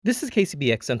This is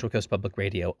KCBX Central Coast Public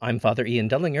Radio. I'm Father Ian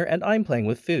Dellinger, and I'm playing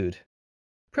with food.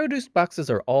 Produce boxes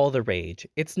are all the rage.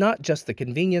 It's not just the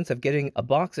convenience of getting a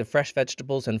box of fresh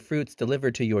vegetables and fruits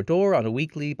delivered to your door on a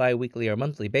weekly, bi-weekly, or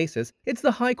monthly basis. It's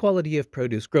the high quality of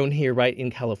produce grown here right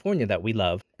in California that we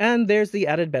love. And there's the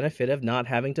added benefit of not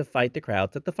having to fight the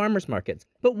crowds at the farmers markets.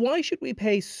 But why should we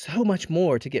pay so much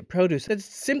more to get produce that's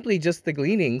simply just the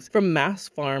gleanings from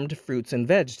mass-farmed fruits and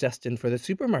veg destined for the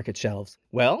supermarket shelves?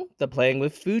 Well, the Playing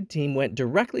with Food team went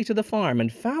directly to the farm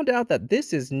and found out that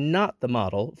this is not the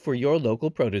model for your local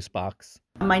produce box.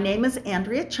 My name is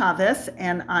Andrea Chavez,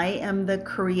 and I am the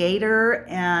creator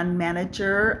and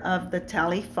manager of the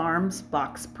Tally Farms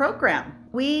Box program.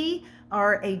 We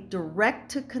are a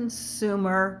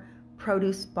direct-to-consumer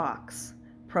produce box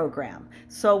program.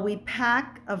 So we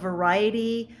pack a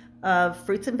variety of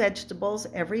fruits and vegetables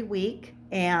every week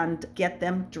and get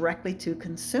them directly to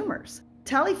consumers.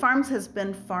 Tally Farms has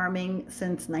been farming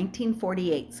since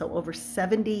 1948, so over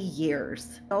 70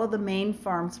 years. All of the Maine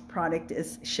Farms product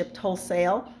is shipped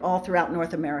wholesale all throughout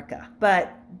North America.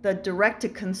 But the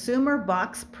direct-to-consumer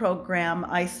box program,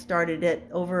 I started it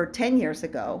over 10 years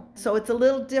ago. So it's a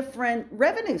little different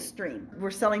revenue stream. We're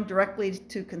selling directly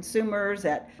to consumers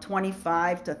at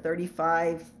 $25 to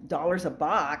 $35 a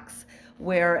box,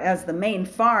 whereas the Maine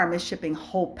Farm is shipping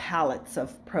whole pallets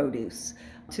of produce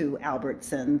to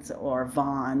Albertsons or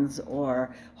Vons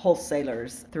or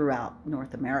wholesalers throughout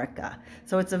North America.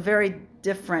 So it's a very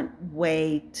different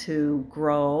way to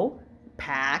grow,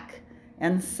 pack,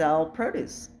 and sell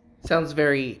produce. Sounds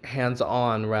very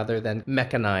hands-on rather than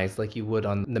mechanized like you would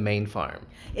on the main farm.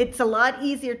 It's a lot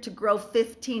easier to grow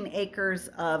 15 acres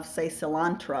of, say,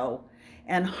 cilantro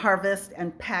and harvest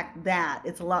and pack that.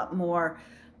 It's a lot more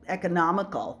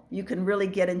economical. You can really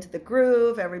get into the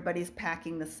groove. Everybody's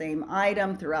packing the same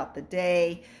item throughout the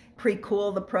day,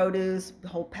 pre-cool the produce,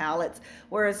 whole pallets.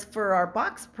 Whereas for our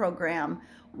box program,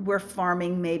 we're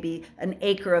farming maybe an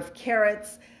acre of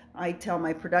carrots. I tell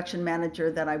my production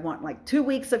manager that I want like 2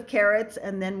 weeks of carrots,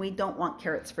 and then we don't want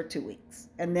carrots for 2 weeks.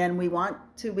 And then we want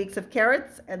 2 weeks of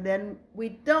carrots, and then we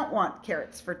don't want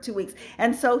carrots for 2 weeks.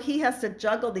 And so he has to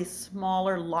juggle these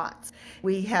smaller lots.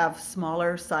 We have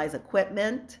smaller size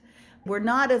equipment. We're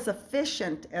not as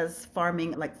efficient as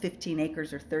farming like 15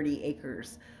 acres or 30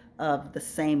 acres of the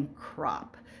same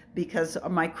crop, because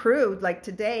my crew, like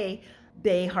today,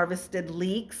 they harvested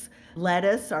leeks,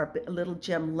 lettuce, our little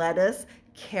gem lettuce,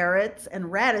 carrots, and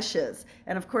radishes.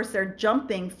 And of course, they're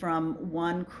jumping from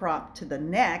one crop to the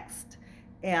next.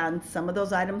 And some of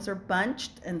those items are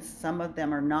bunched and some of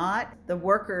them are not. The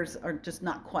workers are just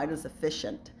not quite as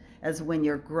efficient as when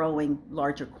you're growing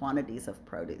larger quantities of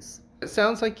produce. It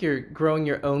sounds like you're growing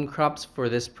your own crops for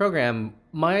this program.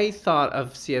 My thought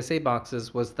of CSA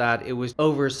boxes was that it was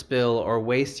overspill or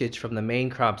wastage from the main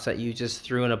crops that you just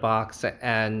threw in a box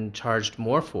and charged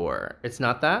more for. It's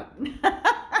not that?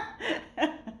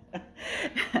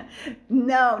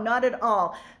 No, not at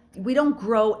all. We don't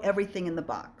grow everything in the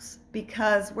box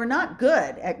because we're not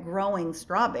good at growing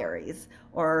strawberries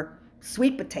or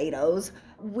sweet potatoes.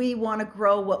 We want to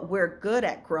grow what we're good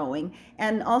at growing,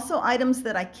 and also items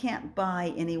that I can't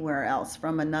buy anywhere else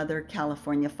from another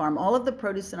California farm. All of the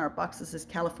produce in our boxes is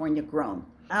California grown.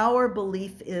 Our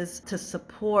belief is to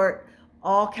support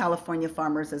all California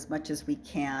farmers as much as we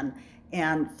can,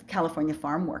 and California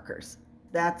farm workers.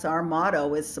 That's our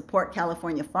motto, is support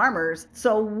California farmers.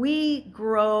 So we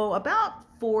grow about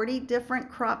 40 different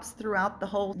crops throughout the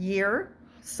whole year.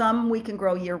 Some we can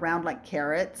grow year-round, like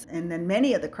carrots, and then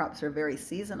many of the crops are very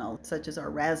seasonal, such as our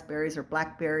raspberries or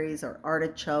blackberries or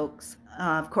artichokes.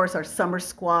 Of course, our summer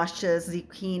squashes,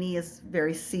 zucchini is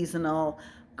very seasonal,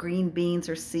 green beans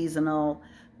are seasonal.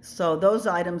 So those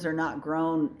items are not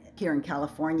grown here in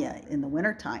California in the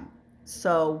wintertime.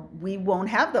 So we won't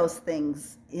have those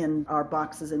things in our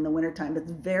boxes in the wintertime.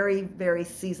 It's very, very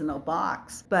seasonal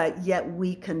box, but yet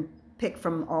we can pick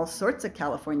from all sorts of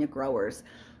California growers.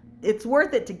 It's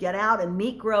worth it to get out and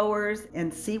meet growers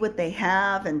and see what they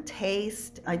have and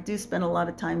taste. I do spend a lot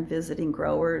of time visiting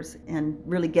growers and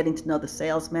really getting to know the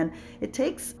salesmen. It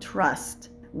takes trust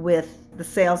with the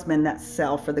salesmen that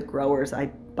sell for the growers I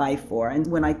buy for. And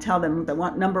when I tell them I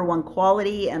want number one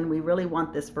quality and we really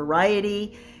want this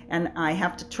variety, and I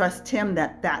have to trust him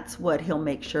that that's what he'll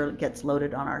make sure gets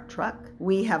loaded on our truck.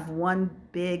 We have one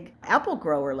big apple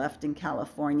grower left in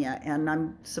California, and I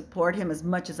support him as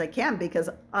much as I can because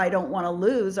I don't want to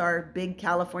lose our big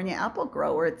California apple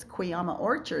grower. It's Cuyama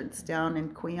Orchards down in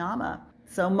Cuyama.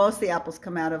 So most of the apples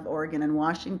come out of Oregon and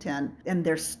Washington, and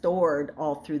they're stored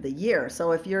all through the year.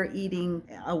 So if you're eating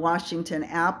a Washington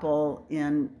apple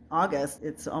in August,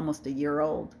 it's almost a year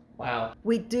old. Wow.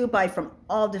 We do buy from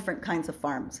all different kinds of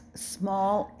farms,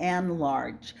 small and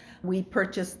large. We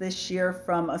purchased this year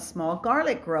from a small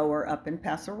garlic grower up in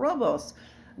Paso Robles.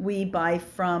 We buy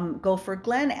from Gopher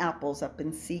Glen apples up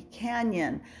in Sea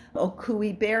Canyon,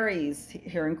 Okui berries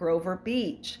here in Grover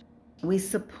Beach. We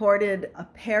supported a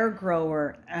pear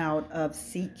grower out of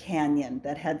Sea Canyon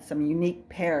that had some unique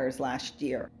pears last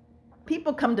year.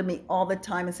 People come to me all the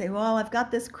time and say, well, I've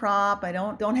got this crop. I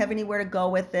don't have anywhere to go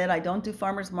with it. I don't do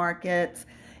farmers markets.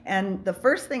 And the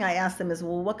first thing I ask them is,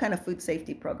 well, what kind of food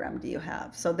safety program do you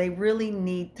have? So they really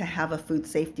need to have a food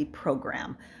safety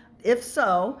program. If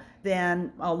so,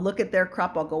 then I'll look at their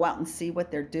crop. I'll go out and see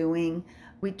what they're doing.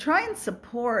 We try and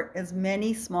support as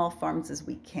many small farms as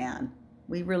we can.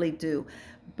 We really do.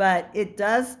 But it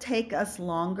does take us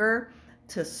longer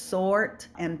to sort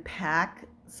and pack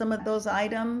some of those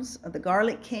items. The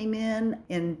garlic came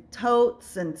in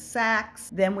totes and sacks.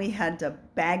 Then we had to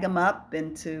bag them up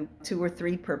into 2 or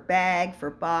 3 per bag for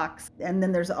box. And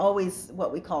then there's always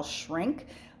what we call shrink,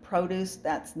 produce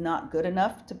that's not good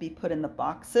enough to be put in the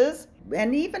boxes.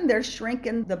 And even there's shrink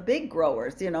in the big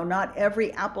growers. Not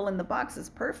every apple in the box is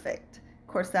perfect. Of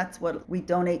course, that's what we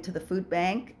donate to the food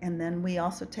bank. And then we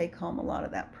also take home a lot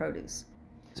of that produce.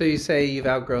 So you say you've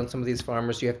outgrown some of these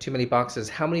farmers, you have too many boxes.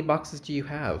 How many boxes do you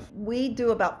have? We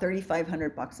do about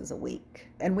 3,500 boxes a week.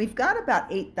 And we've got about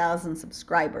 8,000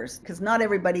 subscribers because not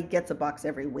everybody gets a box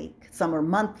every week. Some are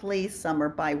monthly, some are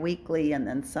bi-weekly, and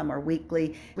then some are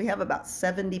weekly. We have about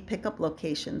 70 pickup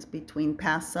locations between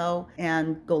Paso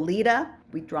and Goleta.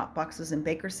 We drop boxes in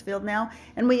Bakersfield now.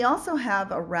 And we also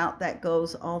have a route that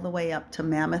goes all the way up to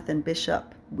Mammoth and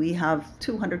Bishop. We have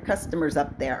 200 customers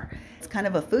up there. It's kind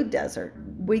of a food desert.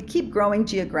 We keep growing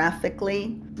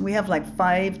geographically. We have like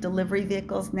 5 delivery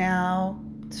vehicles now,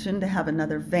 soon to have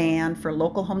another van for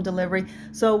local home delivery.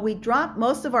 So we drop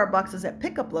most of our boxes at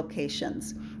pickup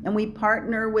locations, and we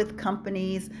partner with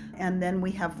companies, and then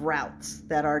we have routes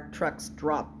that our trucks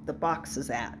drop the boxes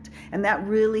at. And that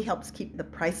really helps keep the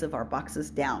price of our boxes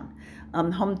down.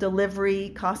 Home delivery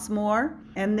costs more,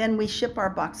 and then we ship our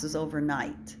boxes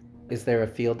overnight. Is there a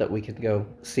field that we can go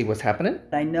see what's happening?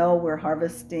 I know we're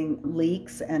harvesting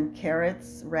leeks and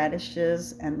carrots,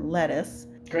 radishes, and lettuce.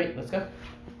 Great, let's go.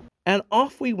 And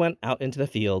off we went out into the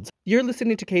fields. You're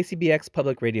listening to KCBX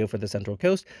Public Radio for the Central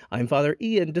Coast. I'm Father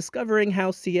Ian, discovering how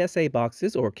CSA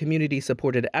boxes, or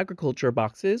community-supported agriculture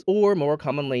boxes, or more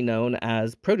commonly known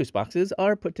as produce boxes,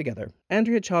 are put together.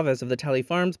 Andrea Chavez of the Tally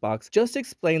Farms box just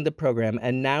explained the program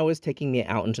and now is taking me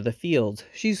out into the fields.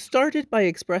 She started by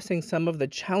expressing some of the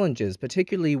challenges,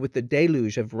 particularly with the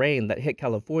deluge of rain that hit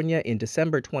California in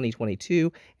December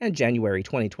 2022 and January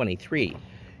 2023.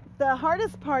 The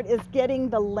hardest part is getting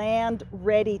the land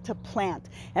ready to plant.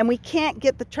 And we can't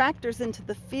get the tractors into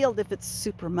the field if it's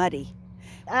super muddy.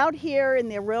 Out here in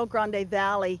the Rio Grande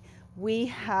Valley, we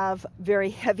have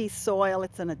very heavy soil.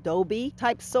 It's an adobe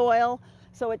type soil.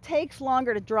 So it takes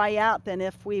longer to dry out than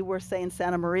if we were, say, in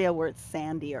Santa Maria where it's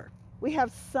sandier. We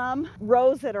have some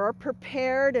rows that are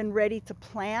prepared and ready to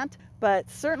plant, but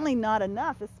certainly not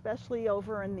enough, especially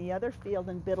over in the other field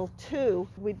in Biddle 2.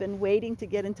 We've been waiting to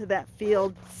get into that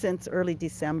field since early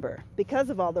December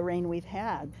because of all the rain we've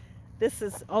had. This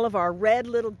is all of our red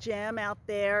little gem out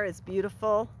there is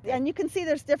beautiful. And you can see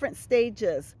there's different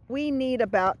stages. We need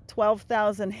about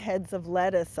 12,000 heads of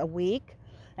lettuce a week.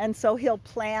 And so he'll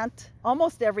plant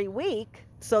almost every week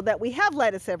so that we have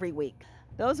lettuce every week.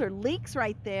 Those are leeks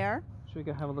right there. Should we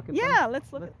go have a look at Yeah,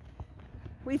 let's look at.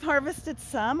 We've harvested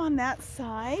some on that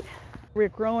side. We're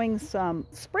growing some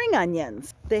spring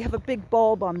onions. They have a big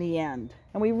bulb on the end.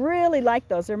 And we really like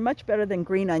those. They're much better than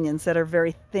green onions that are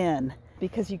very thin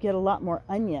because you get a lot more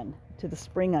onion to the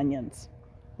spring onions.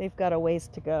 They've got a ways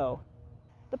to go.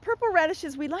 The purple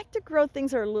radishes, we like to grow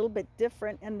things that are a little bit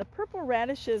different. And the purple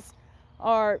radishes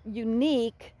are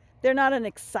unique. They're not an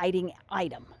exciting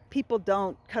item. People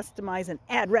don't customize and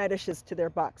add radishes to their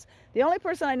box. The only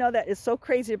person I know that is so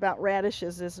crazy about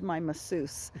radishes is my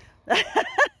masseuse.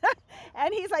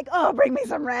 And he's like, oh, bring me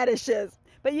some radishes.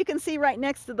 But you can see right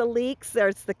next to the leeks,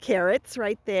 there's the carrots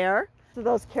right there. So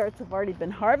those carrots have already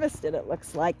been harvested, it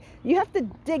looks like. You have to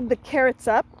dig the carrots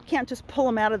up. You can't just pull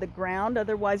them out of the ground,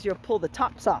 otherwise you'll pull the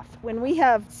tops off. When we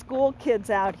have school kids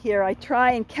out here, I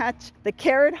try and catch the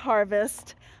carrot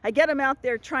harvest. I get them out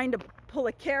there trying to pull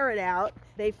a carrot out.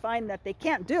 They find that they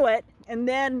can't do it, and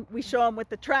then we show them with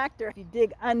the tractor. If you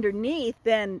dig underneath,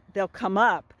 then they'll come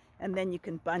up, and then you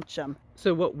can bunch them.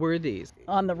 So what were these?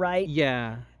 On the right,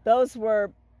 Yeah. those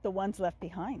were the ones left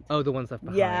behind. Oh, the ones left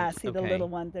behind. Yeah, see the Okay. little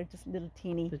ones. They're just little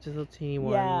teeny. They're just little teeny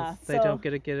ones. Yeah, They so- don't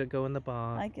get to go in the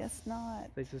box. I guess not.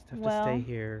 They just have Well- to stay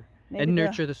here. And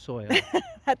nurture the soil.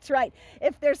 That's right.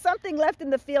 If there's something left in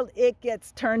the field, it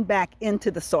gets turned back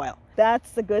into the soil.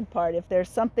 That's the good part. If there's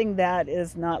something that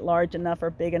is not large enough or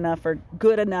big enough or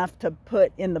good enough to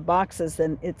put in the boxes,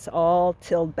 then it's all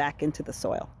tilled back into the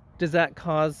soil. Does that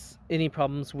cause any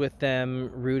problems with them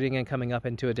rooting and coming up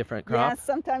into a different crop? Yeah,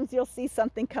 sometimes you'll see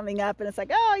something coming up and it's like,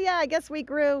 oh yeah, I guess we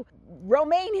grew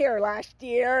romaine here last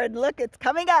year and look, it's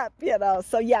coming up,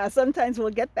 So yeah, sometimes we'll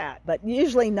get that, but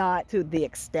usually not to the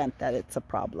extent that it's a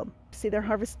problem. See, they're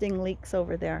harvesting leeks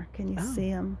over there. Can you see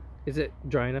them? Is it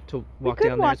dry enough to walk We could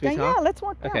down there as we down. talk? Yeah, let's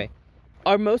walk down. Okay.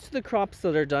 Are most of the crops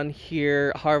that are done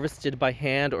here harvested by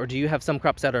hand, or do you have some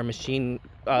crops that are machine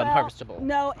harvestable?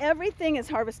 No, everything is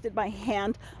harvested by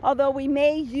hand, although we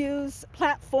may use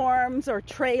platforms or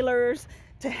trailers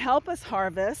to help us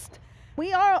harvest.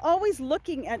 We are always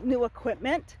looking at new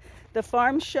equipment. The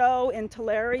farm show in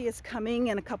Tulare is coming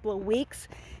in a couple of weeks,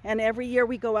 and every year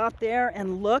we go out there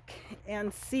and look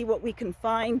and see what we can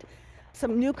find.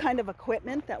 Some new kind of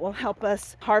equipment that will help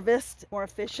us harvest more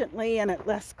efficiently and at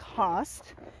less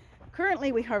cost.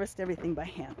 Currently, we harvest everything by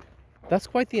hand. That's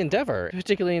quite the endeavor,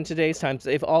 particularly in today's times.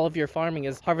 If all of your farming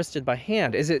is harvested by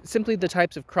hand, is it simply the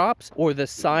types of crops or the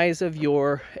size of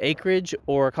your acreage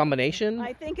or a combination?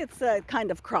 I think it's a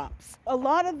kind of crops. A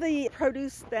lot of the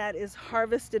produce that is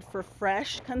harvested for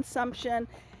fresh consumption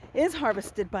is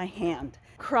harvested by hand.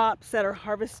 Crops that are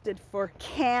harvested for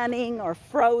canning or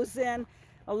frozen,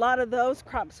 a lot of those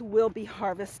crops will be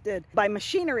harvested by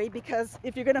machinery, because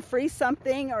if you're going to freeze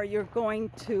something or you're going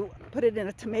to put it in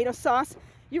a tomato sauce,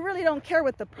 you really don't care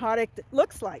what the product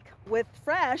looks like. With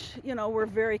fresh, we're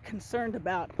very concerned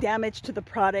about damage to the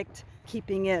product,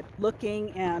 keeping it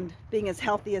looking and being as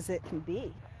healthy as it can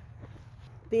be.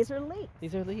 These are leeks.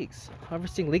 These are leeks.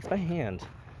 Harvesting leeks by hand.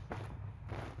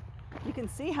 You can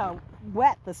see how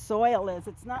wet the soil is.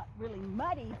 It's not really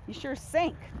muddy. You sure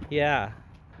sink. Yeah.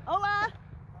 Hola!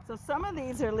 So some of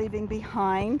these are leaving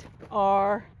behind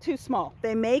are too small.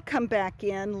 They may come back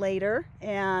in later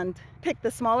and pick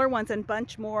the smaller ones and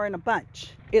bunch more in a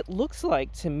bunch. It looks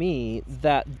like to me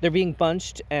that they're being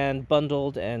bunched and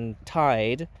bundled and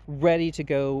tied, ready to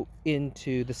go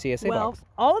into the CSA box.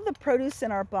 All of the produce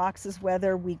in our boxes,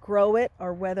 whether we grow it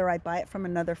or whether I buy it from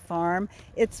another farm,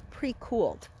 it's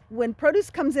pre-cooled. When produce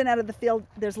comes in out of the field,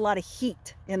 there's a lot of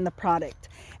heat in the product.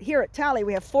 Here at Tally,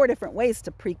 we have 4 different ways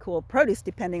to pre-cool produce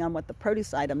depending on what the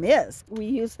produce item is. We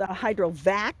use the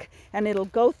hydrovac, and it'll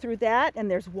go through that,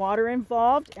 and there's water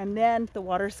involved, and then the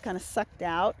water's kind of sucked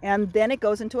out, and then it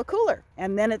goes into a cooler.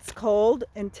 And then it's cold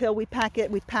until we pack it.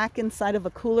 We pack inside of a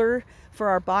cooler for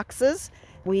our boxes.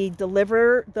 We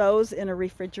deliver those in a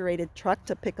refrigerated truck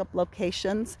to pickup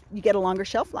locations. You get a longer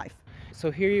shelf life. So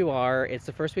here you are, it's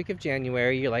the first week of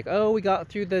January, you're like, oh, we got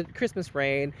through the Christmas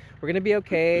rain, we're gonna be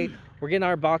okay, we're getting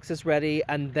our boxes ready,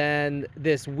 and then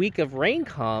this week of rain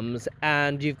comes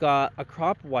and you've got a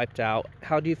crop wiped out.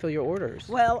 How do you fill your orders?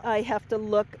 Well, I have to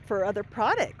look for other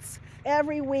products.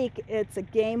 Every week it's a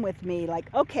game with me,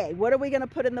 like, okay, what are we gonna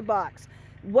put in the box?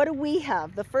 What do we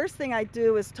have? The first thing I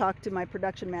do is talk to my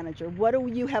production manager. What do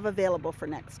you have available for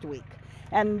next week?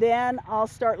 And then I'll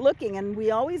start looking, and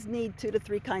we always need 2 to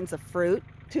 3 kinds of fruit,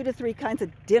 2 to 3 kinds of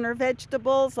dinner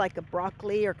vegetables like a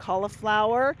broccoli or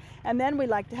cauliflower, and then we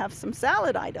like to have some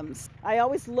salad items. I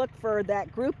always look for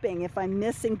that grouping. If I'm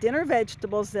missing dinner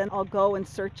vegetables, then I'll go and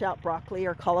search out broccoli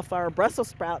or cauliflower or Brussels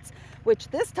sprouts, which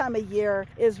this time of year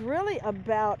is really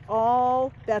about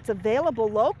all that's available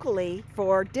locally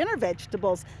for dinner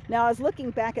vegetables. Now, I was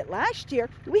looking back at last year,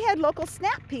 we had local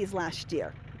snap peas last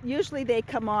year. Usually they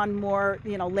come on more,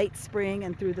 late spring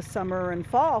and through the summer and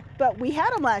fall. But we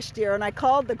had them last year, and I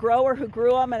called the grower who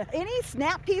grew them, and any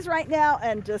snap peas right now,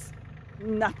 and just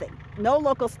nothing. No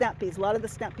local snap peas. A lot of the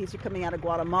snap peas are coming out of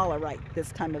Guatemala right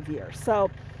this time of year.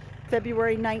 So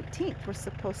February 19th, we're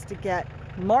supposed to get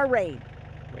more rain.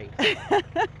 Great.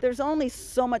 There's only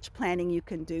so much planning you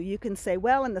can do. You can say,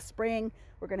 well, in the spring,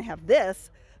 we're going to have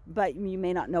this, but you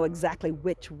may not know exactly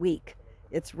which week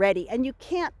it's ready, and you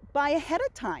can't buy ahead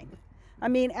of time. I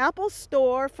mean, apples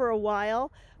store for a while.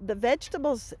 The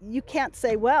vegetables, you can't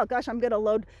say, well, gosh, I'm going to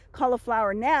load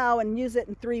cauliflower now and use it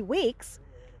in 3 weeks.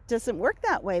 It doesn't work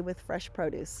that way with fresh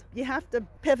produce. You have to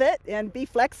pivot and be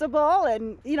flexible,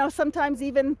 and sometimes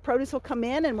even produce will come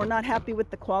in and we're not happy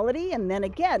with the quality, and then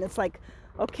again it's like,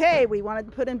 okay, we wanted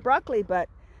to put in broccoli, but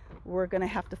we're going to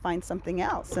have to find something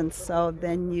else. And so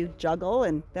then you juggle,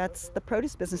 and that's the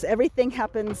produce business. Everything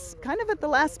happens kind of at the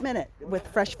last minute with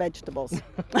fresh vegetables.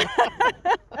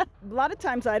 A lot of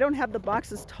times I don't have the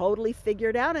boxes totally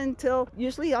figured out until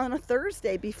usually on a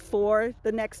Thursday before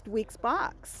the next week's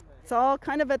box. It's all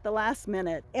kind of at the last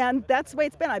minute. And that's the way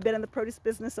it's been. I've been in the produce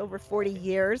business over 40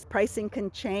 years. Pricing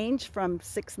can change from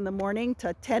 6 in the morning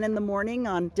to 10 in the morning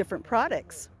on different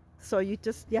products. So you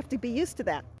have to be used to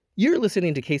that. You're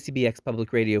listening to KCBX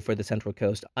Public Radio for the Central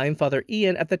Coast. I'm Father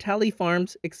Ian at the Tally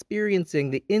Farms,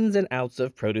 experiencing the ins and outs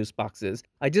of produce boxes.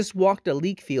 I just walked a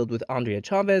leek field with Andrea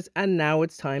Chavez, and now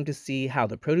it's time to see how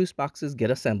the produce boxes get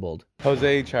assembled.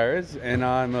 Jose Chairez, and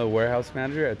I'm a warehouse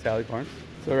manager at Tally Farms.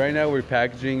 So right now we're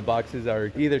packaging boxes that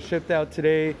are either shipped out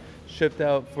today, shipped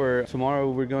out for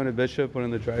tomorrow. We're going to Bishop, one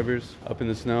of the drivers, up in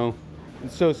the snow.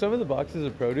 So some of the boxes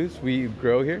of produce we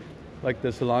grow here, like the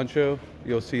cilantro,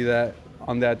 you'll see that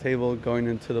on that table going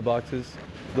into the boxes.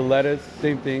 The lettuce,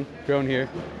 same thing, grown here.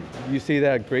 You see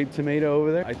that grape tomato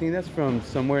over there? I think that's from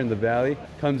somewhere in the valley.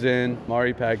 Comes in,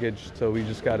 already packaged, so we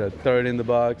just gotta throw it in the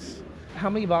box. How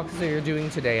many boxes are you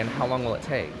doing today, and how long will it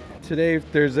take? Today,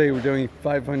 Thursday, we're doing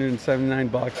 579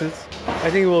 boxes. I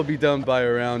think it will be done by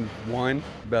around 1,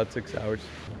 about 6 hours.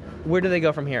 Where do they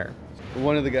go from here?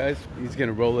 One of the guys, he's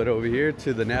gonna roll it over here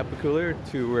to the Napa cooler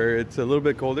to where it's a little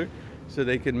bit colder so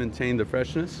they can maintain the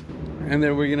freshness. And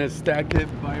then we're gonna stack it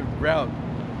by route.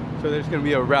 So there's gonna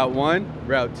be a route 1,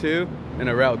 route 2, and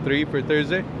a route 3 for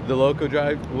Thursday. The local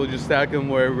drive, we'll just stack them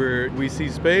wherever we see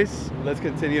space. Let's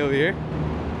continue over here.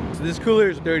 So this cooler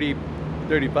is 30,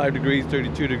 35 degrees,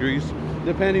 32 degrees,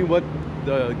 depending what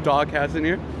the dog has in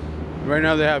here. Right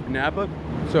now they have Napa,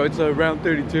 so it's around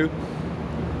 32.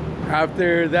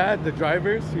 After that, the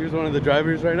drivers, here's one of the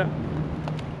drivers right now.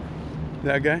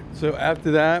 That guy. So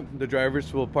after that, the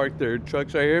drivers will park their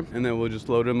trucks right here, and then we'll just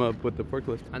load them up with the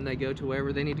forklift. And they go to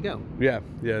wherever they need to go. Yeah,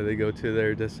 they go to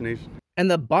their destination.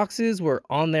 And the boxes were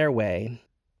on their way.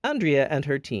 Andrea and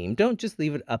her team don't just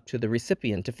leave it up to the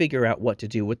recipient to figure out what to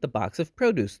do with the box of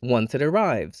produce once it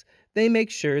arrives. They make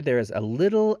sure there is a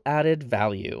little added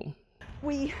value.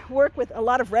 We work with a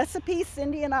lot of recipes.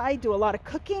 Cindy and I do a lot of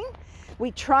cooking.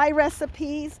 We try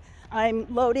recipes. I'm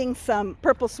loading some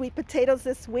purple sweet potatoes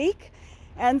this week.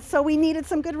 And so we needed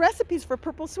some good recipes for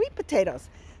purple sweet potatoes.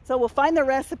 So we'll find the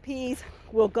recipes,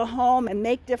 we'll go home and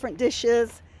make different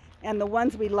dishes, and the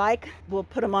ones we like, we'll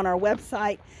put them on our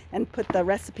website and put the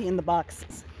recipe in the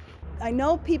boxes. I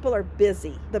know people are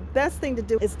busy. The best thing to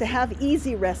do is to have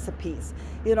easy recipes.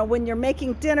 You know, when you're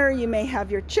making dinner, you may have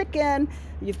your chicken,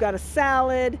 you've got a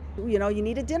salad, you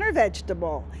need a dinner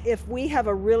vegetable. If we have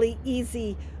a really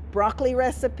easy broccoli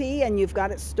recipe and you've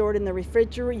got it stored in the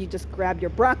refrigerator, you just grab your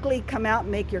broccoli, come out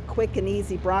and make your quick and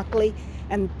easy broccoli,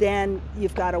 and then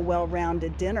you've got a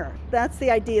well-rounded dinner. That's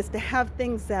the idea, is to have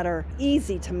things that are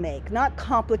easy to make, not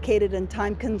complicated and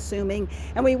time-consuming.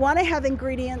 And we want to have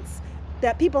ingredients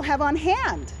that people have on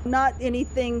hand, not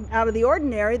anything out of the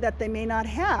ordinary that they may not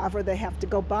have or they have to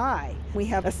go buy. We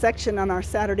have a section on our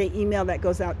Saturday email that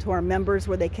goes out to our members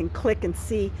where they can click and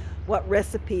see what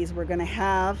recipes we're going to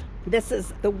have. This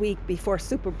is the week before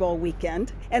Super Bowl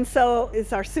weekend. And so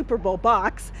it's our Super Bowl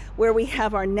box where we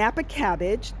have our Napa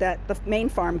cabbage that the main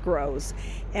farm grows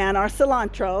and our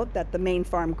cilantro that the main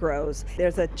farm grows.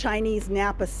 There's a Chinese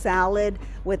Napa salad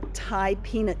with Thai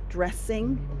peanut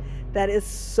dressing. That is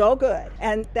so good,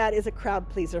 and that is a crowd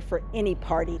pleaser for any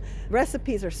party.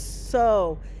 Recipes are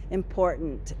so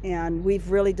important, and we've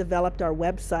really developed our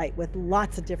website with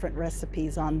lots of different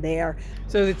recipes on there.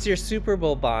 So it's your Super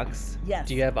Bowl box. Yes.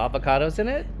 Do you have avocados in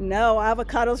it? No,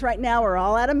 avocados right now are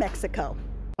all out of Mexico.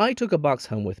 I took a box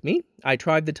home with me. I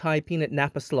tried the Thai peanut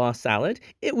Napa slaw salad.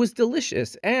 It was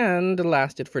delicious and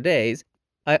lasted for days.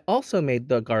 I also made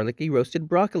the garlicky roasted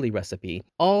broccoli recipe,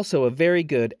 also a very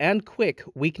good and quick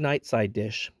weeknight side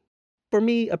dish. For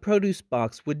me, a produce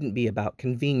box wouldn't be about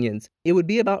convenience, it would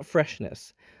be about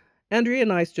freshness. Andrea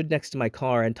and I stood next to my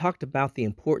car and talked about the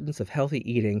importance of healthy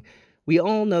eating. We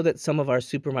all know that some of our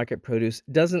supermarket produce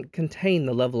doesn't contain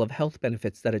the level of health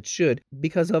benefits that it should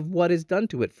because of what is done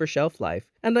to it for shelf life.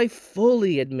 And I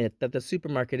fully admit that the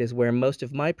supermarket is where most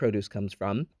of my produce comes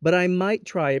from, but I might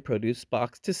try a produce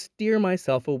box to steer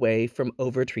myself away from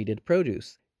over-treated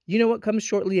produce. You know what comes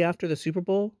shortly after the Super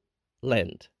Bowl?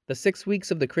 Lent, the 6 weeks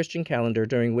of the Christian calendar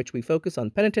during which we focus on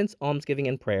penitence, almsgiving,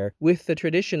 and prayer, with the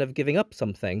tradition of giving up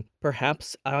something.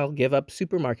 Perhaps I'll give up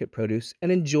supermarket produce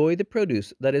and enjoy the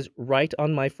produce that is right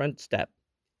on my front step.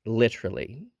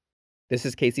 Literally. This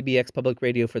is KCBX Public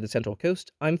Radio for the Central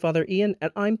Coast. I'm Father Ian,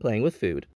 and I'm playing with food.